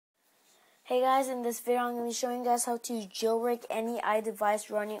Hey guys, in this video I'm going to be showing you guys how to jailbreak any iDevice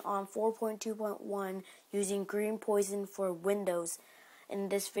running on 4.2.1 using Greenpois0n for Windows. In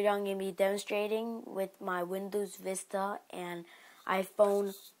this video I'm going to be demonstrating with my Windows Vista and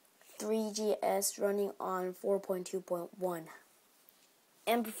iPhone 3GS running on 4.2.1.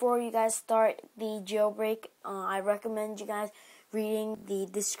 And before you guys start the jailbreak, I recommend you guys reading the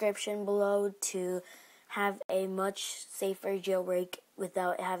description below to have a much safer jailbreak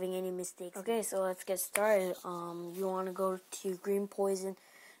without having any mistakes. Okay, so let's get started. You want to go to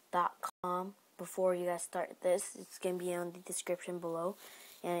greenpois0n.com before you guys start this. It's going to be on the description below.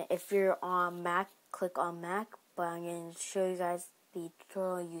 And if you're on Mac, click on Mac. But I'm going to show you guys the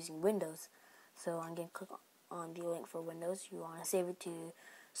tutorial using Windows. So I'm going to click on the link for Windows. You want to save it to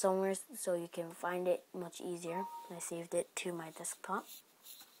somewhere so you can find it much easier. I saved it to my desktop.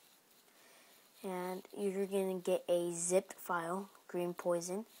 And you're going to get a zipped file,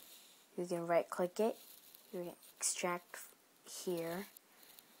 Greenpois0n. You can right click it, you're going to extract here,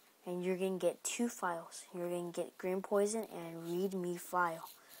 and you're going to get two files. You're going to get Greenpois0n and readme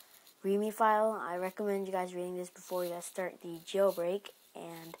file. Readme file, I recommend you guys reading this before you guys start the jailbreak,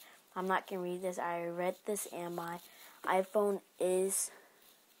 and I'm not going to read this. I read this and my iPhone is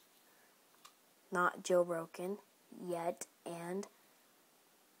not jailbroken yet, and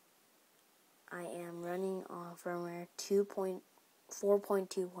I am running on firmware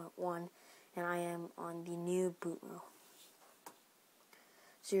 4.2.1 and I am on the new boot mode.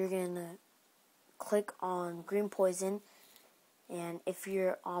 So you're going to click on Greenpois0n, and if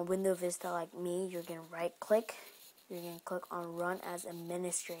you're on Windows Vista like me, you're going to right click. You're going to click on Run as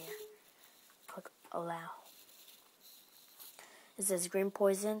Administrator. Click Allow. It says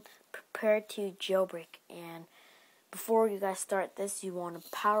Greenpois0n, prepare to jailbreak, and before you guys start this, you want to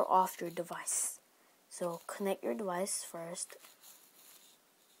power off your device. So connect your device first.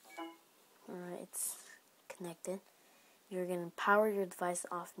 Alright, it's connected. You're going to power your device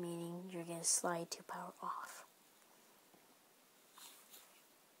off, meaning you're going to slide to power off.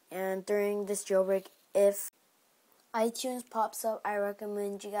 And during this jailbreak, if iTunes pops up, I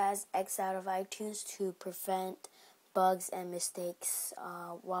recommend you guys X out of iTunes to prevent bugs and mistakes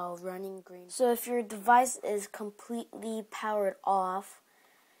while running Green. So if your device is completely powered off,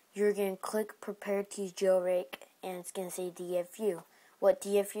 you're going to click prepare to jailbreak, and it's going to say DFU. What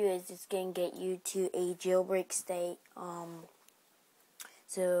DFU is, it's going to get you to a jailbreak state,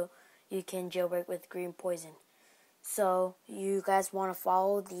 so you can jailbreak with Greenpois0n. So you guys want to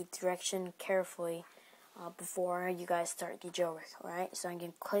follow the direction carefully before you guys start the jailbreak. Alright, so I'm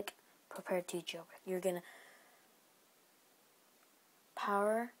going to click prepare to jailbreak. You're going to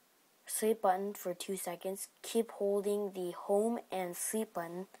power sleep button for 2 seconds. Keep holding the home and sleep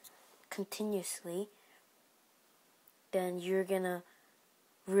button continuously. Then you're gonna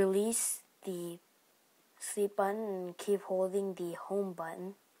release the sleep button and keep holding the home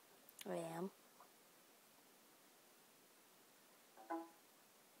button. I am.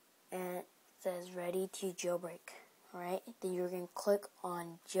 And it says ready to jailbreak. Alright, then you're gonna click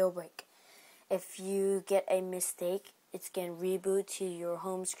on jailbreak. If you get a mistake, it's going to reboot to your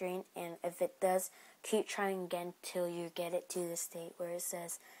home screen, and if it does, keep trying again till you get it to the state where it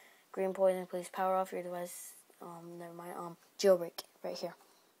says Greenpois0n, please power off your device, jailbreak, right here.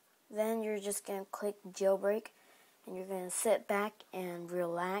 Then you're just going to click jailbreak, and you're going to sit back and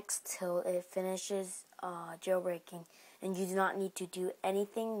relax till it finishes jailbreaking. And you do not need to do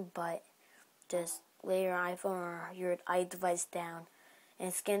anything but just lay your iPhone or your iDevice down. And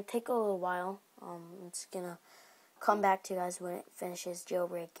it's going to take a little while. It's going to come back to you guys when it finishes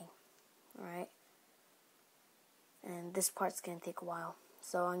jailbreaking. Alright? And this part's going to take a while.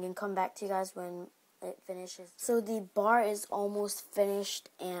 So I'm going to come back to you guys when it finishes. So the bar is almost finished,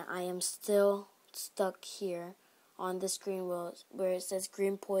 and I am still stuck here on the screen where it says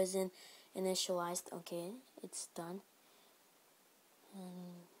Greenpois0n initialized. Okay, it's done.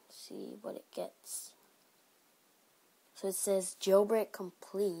 And see what it gets. So it says jailbreak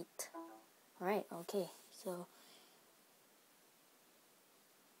complete. Alright, okay. So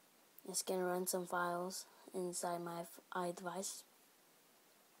it's going to run some files inside my iDevice.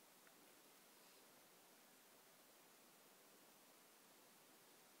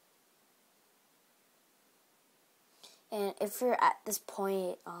 And if you're at this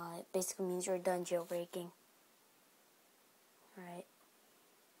point, it basically means you're done jailbreaking. Alright.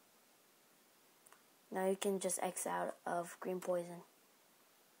 Now you can just X out of Greenpois0n.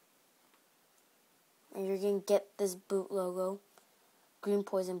 And you're going to get this boot logo.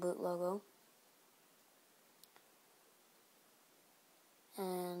 Greenpois0n boot logo,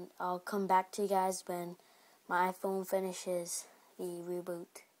 and I'll come back to you guys when my iPhone finishes the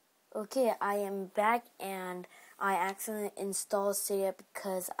reboot. Okay, I am back and I accidentally installed Cydia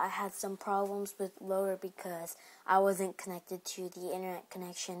because I had some problems with loader because I wasn't connected to the internet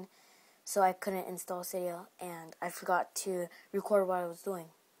connection, so I couldn't install Cydia and I forgot to record what I was doing.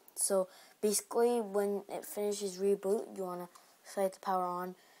 So basically when it finishes reboot, you want to set the power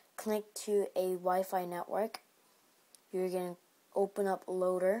on, connect to a Wi-Fi network. You're going to open up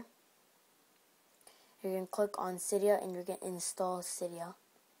loader. You're going to click on Cydia and you're going to install Cydia.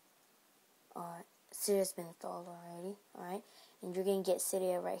 Cydia's been installed already, alright? And you're going to get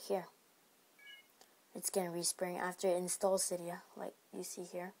Cydia right here. It's going to respring after it installs Cydia, like you see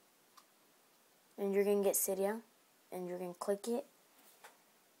here. And you're going to get Cydia, and you're going to click it,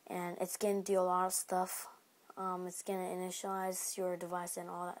 and it's going to do a lot of stuff. It's going to initialize your device and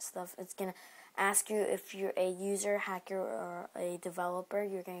all that stuff. It's going to ask you if you're a user, hacker, or a developer.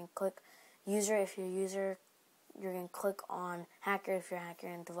 You're going to click user if you're user. You're going to click on hacker if you're a hacker,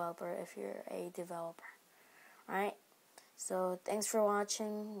 and developer if you're a developer. Alright? So, thanks for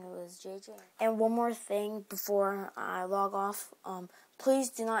watching. It was JJ. And one more thing before I log off. Please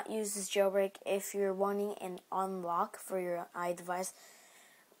do not use this jailbreak if you're wanting an unlock for your iDevice,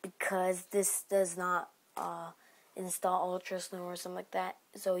 because this does not install Ultrasnow or something like that.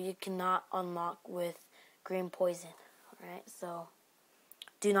 So, you cannot unlock with Greenpois0n. Alright? So,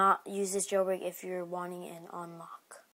 do not use this jailbreak if you're wanting an unlock.